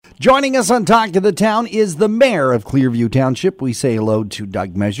Joining us on Talk to the Town is the mayor of Clearview Township. We say hello to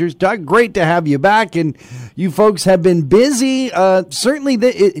Doug Measures. Doug, great to have you back, and you folks have been busy. Certainly,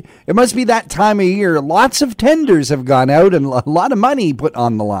 it must be that time of year. Lots of tenders have gone out and a lot of money put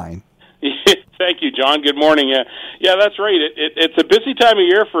on the line. Thank you, John. Good morning. Yeah, that's right. It's a busy time of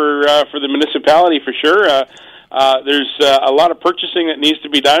year for the municipality, for sure. There's a lot of purchasing that needs to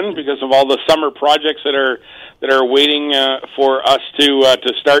be done because of all the summer projects that are waiting for us to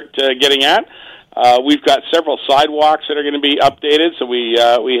start getting at. We've got several sidewalks that are going to be updated. So we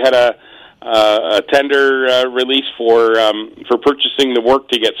had a tender release for purchasing the work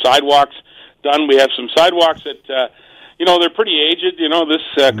to get sidewalks done. We have some sidewalks that they're pretty aged. This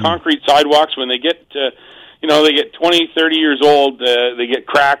concrete sidewalks, when they get they get 20, 30 years old, they get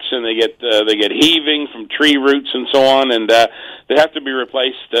cracks and they get heaving from tree roots and so on, and they have to be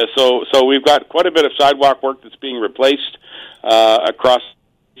replaced. So we've got quite a bit of sidewalk work that's being replaced across.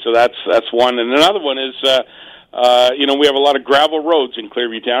 So that's one, and another one is we have a lot of gravel roads in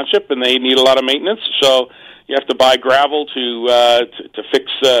Clearview Township, and they need a lot of maintenance. So you have to buy gravel to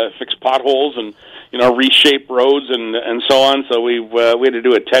fix potholes and reshape roads and so on. So we had to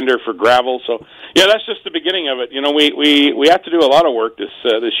do a tender for gravel. So yeah, that's just the beginning of it. We have to do a lot of work this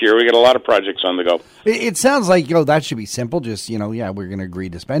year. We got a lot of projects on the go. It sounds like that should be simple. Just we're going to agree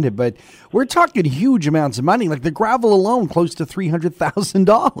to spend it, but we're talking huge amounts of money. Like the gravel alone, close to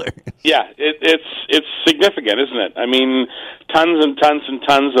 $300,000. Yeah, it's significant, isn't it? I mean, tons and tons and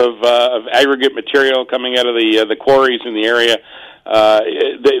tons of aggregate material coming out of the quarries in the area.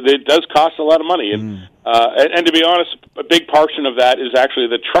 It does cost a lot of money, and to be honest, a big portion of that is actually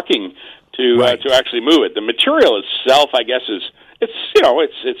the trucking to actually move it. The material itself, I guess, it's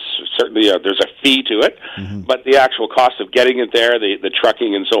certainly there's a fee to it, but the actual cost of getting it there, the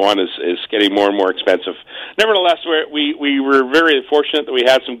trucking and so on, is getting more and more expensive. Nevertheless, we were very fortunate that we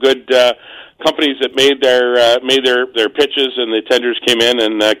had some good companies that made their pitches, and the tenders came in,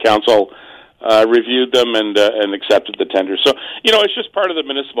 and council reviewed them and accepted the tender. So it's just part of the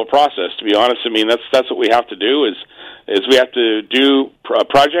municipal process. To be honest, I mean that's what we have to do is we have to do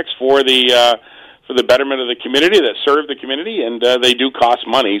projects for the betterment of the community that serve the community, and they do cost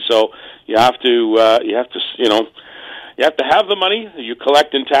money. So you have to have the money you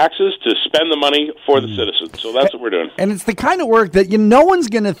collect in taxes to spend the money for the citizens. So that's what we're doing. And it's the kind of work that no one's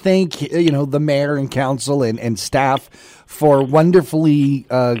going to thank the mayor and council and staff for wonderfully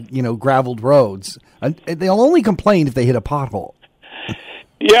graveled roads. They'll only complain if they hit a pothole.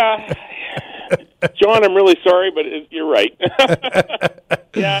 Yeah. John, I'm really sorry, but you're right.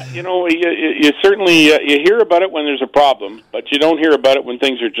 Yeah, you certainly you hear about it when there's a problem, but you don't hear about it when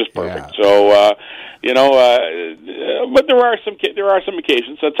things are just perfect. Yeah. So, but there are some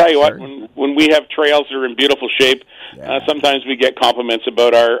occasions. I'll tell you what, when we have trails that are in beautiful shape, sometimes we get compliments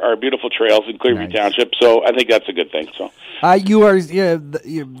about our beautiful trails in Clearview Township. So I think that's a good thing. So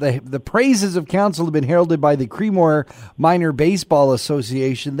the praises of council have been heralded by the Creemore Minor Baseball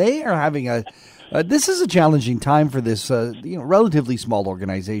Association. They are having this is a challenging time for this, relatively small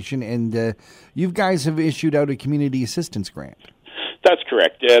organization, and you guys have issued out a community assistance grant. That's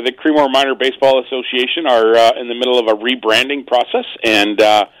correct. The Creemore Minor Baseball Association are in the middle of a rebranding process, and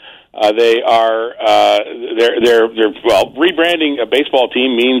they are rebranding a baseball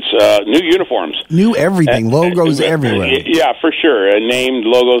team means new uniforms, new everything, logos everywhere. Yeah, for sure, named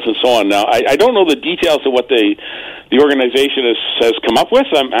logos and so on. Now, I don't know the details of what the organization has come up with.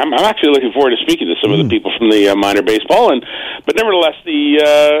 I'm actually looking forward to speaking to some of the people from the minor baseball, but nevertheless, they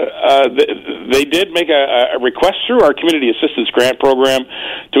did make a request through our community assistance grant program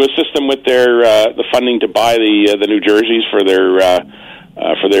to assist them with the funding to buy the new jerseys for their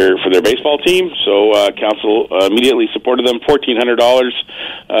baseball team. So council immediately supported them,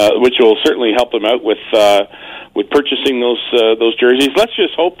 $1,400, which will certainly help them out with purchasing those jerseys. Let's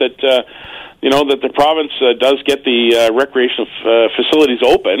just hope that that the province does get the recreational facilities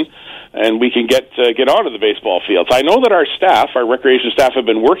open, and we can get onto the baseball fields. I know that our recreation staff, have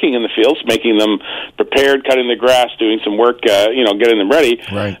been working in the fields, making them prepared, cutting the grass, doing some work, getting them ready.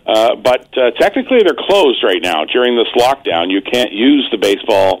 Right. But technically, they're closed right now during this lockdown. You can't use the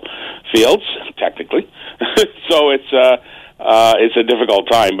baseball fields technically, so it's a difficult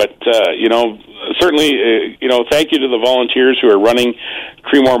time. But certainly, thank you to the volunteers who are running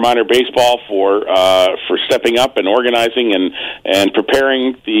Creemore Minor Baseball for stepping up and organizing and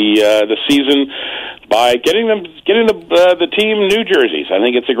preparing the season by getting the team new jerseys. I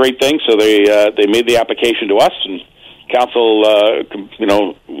think it's a great thing. So they made the application to us, and council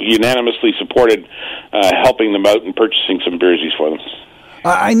unanimously supported helping them out and purchasing some jerseys for them.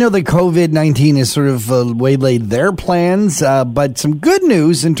 I know that COVID-19 has sort of waylaid their plans, but some good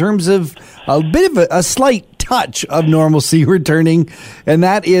news in terms of a bit of a slight touch of normalcy returning, and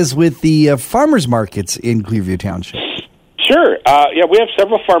that is with the farmers markets in Clearview Township. Sure. Yeah, we have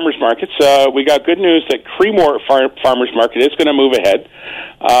several farmers markets. We got good news that Creemore Farmers Market is going to move ahead.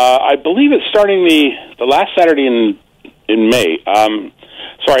 I believe it's starting the last Saturday in May.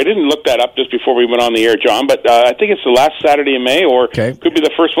 Sorry, I didn't look that up just before we went on the air, John, but I think it's the last Saturday in May, or could be the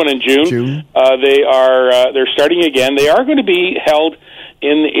first one in June. They're starting again. They are going to be held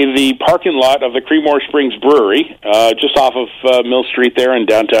in the parking lot of the Creemore Springs Brewery, just off of Mill Street there in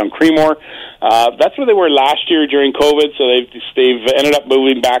downtown Creemore. That's where they were last year during COVID, so they've ended up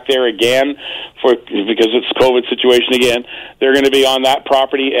moving back there again because it's a COVID situation again. They're going to be on that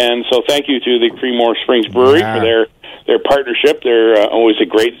property, and so thank you to the Creemore Springs Brewery for their partnership. They're always a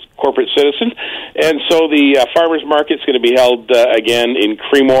great corporate citizen. And so the farmers market's going to be held again in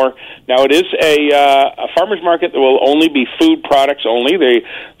Creemore. Now, it is a farmers market that will only be food products only.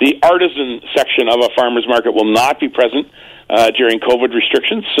 The artisan section of a farmers market will not be present during COVID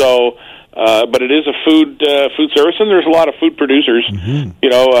restrictions. So, but it is a food service, and there's a lot of food producers,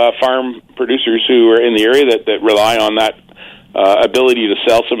 farm producers who are in the area that rely on that ability to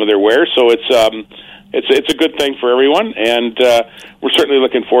sell some of their wares. So it's a good thing for everyone, and we're certainly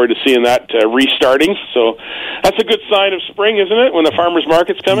looking forward to seeing that restarting. So that's a good sign of spring, isn't it, when the farmers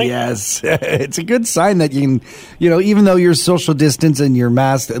market's coming? Yes, it's a good sign that you can, even though you're social distance and you're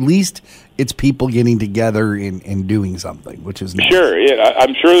masked, at least it's people getting together and doing something, which is nice. Sure. Yeah,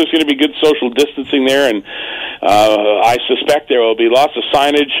 I'm sure there's going to be good social distancing there, and I suspect there will be lots of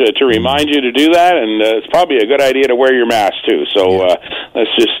signage to remind you to do that, and it's probably a good idea to wear your mask too. So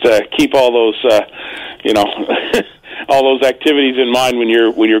let's just keep all those, all those activities in mind when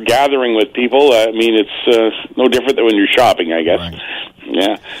you're gathering with people. I mean, it's no different than when you're shopping, I guess. Right.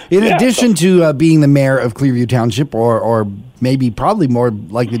 Yeah. In addition to being the mayor of Clearview Township, or probably more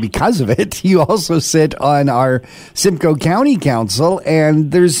likely because of it, you also sit on our Simcoe County Council,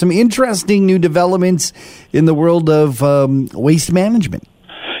 and there's some interesting new developments in the world of waste management.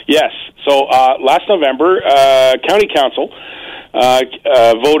 Yes. So last November, County Council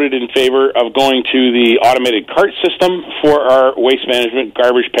voted in favor of going to the automated cart system for our waste management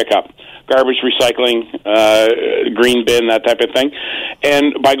garbage pickup. Garbage recycling, green bin, that type of thing.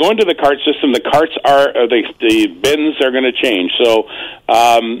 And by going to the cart system, the carts the bins are going to change. So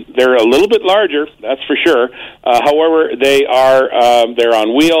they're a little bit larger, that's for sure. However, they're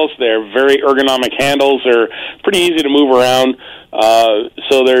on wheels. They're very ergonomic handles. They're pretty easy to move around.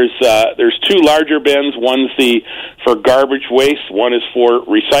 So there's two larger bins. One's for garbage waste. One is for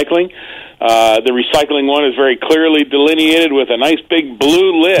recycling. The recycling one is very clearly delineated with a nice big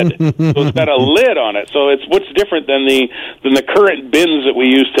blue lid. So it's got a lid on it. So it's what's different than the current bins that we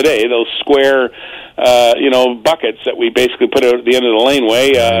use today, those square, buckets that we basically put out at the end of the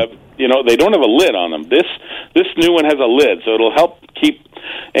laneway. They don't have a lid on them. This new one has a lid, so it'll help keep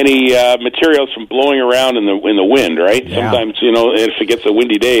any materials from blowing around in the wind, right? Yeah. Sometimes, if it gets a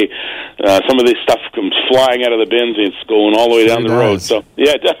windy day, some of this stuff comes flying out of the bins and it's going all the way down the road. So,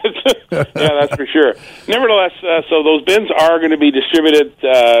 yeah, it does. Yeah, that's for sure. Nevertheless, so those bins are going to be distributed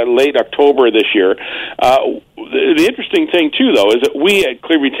late October this year. The interesting thing, too, though, is that we at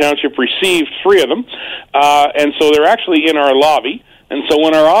Clearview Township received 3 of them, and so they're actually in our lobby. And so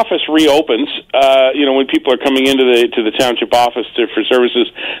when our office reopens, when people are coming into the township office for services,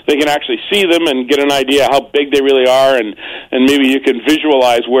 they can actually see them and get an idea how big they really are, and maybe you can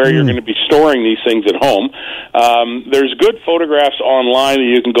visualize where you're going to be storing these things at home. There's good photographs online that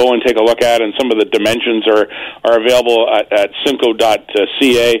you can go and take a look at, and some of the dimensions are available at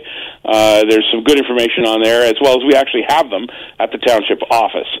simco.ca. There's some good information on there, as well as we actually have them at the township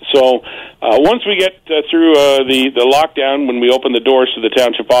office. So once we get through the lockdown, when we open the doors to the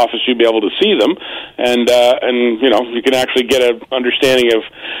township office, you'll be able to see them, and you can actually get an understanding of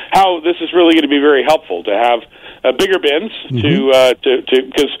how this is really going to be very helpful to have bigger bins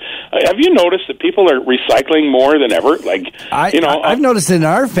because have you noticed that people are recycling more than ever? I've noticed it in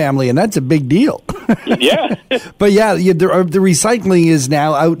our family, and that's a big deal. Yeah. But yeah, the recycling is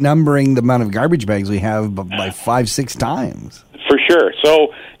now outnumbering the amount of garbage bags we have by 5-6 times. For sure.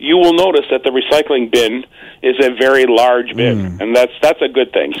 So you will notice that the recycling bin is a very large bin, and that's a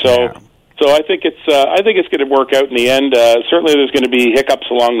good thing. So So I think it's going to work out in the end. Certainly, there's going to be hiccups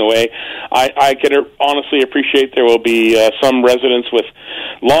along the way. I can honestly appreciate there will be some residents with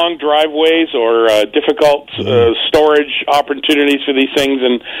long driveways or difficult storage opportunities for these things.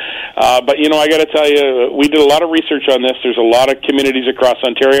 And but I got to tell you, we did a lot of research on this. There's a lot of communities across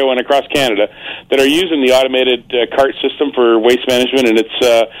Ontario and across Canada that are using the automated cart system for waste management, and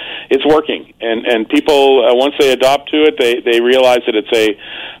it's working. And people once they adopt to it, they realize that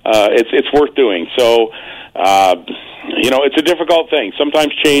it's worth doing. So, it's a difficult thing.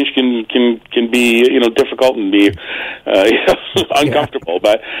 Sometimes change can be, difficult and be uncomfortable.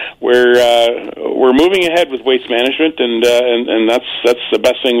 But we're moving ahead with waste management, and that's the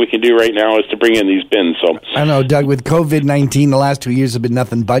best thing we can do right now is to bring in these bins. So I know, Doug, with COVID-19, the last 2 years have been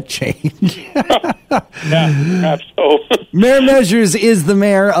nothing but change. Yeah, perhaps so. Mayor Measures is the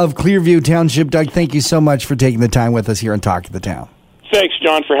mayor of Clearview Township. Doug, thank you so much for taking the time with us here on Talk of the Town. Thanks,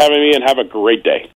 John, for having me, and have a great day.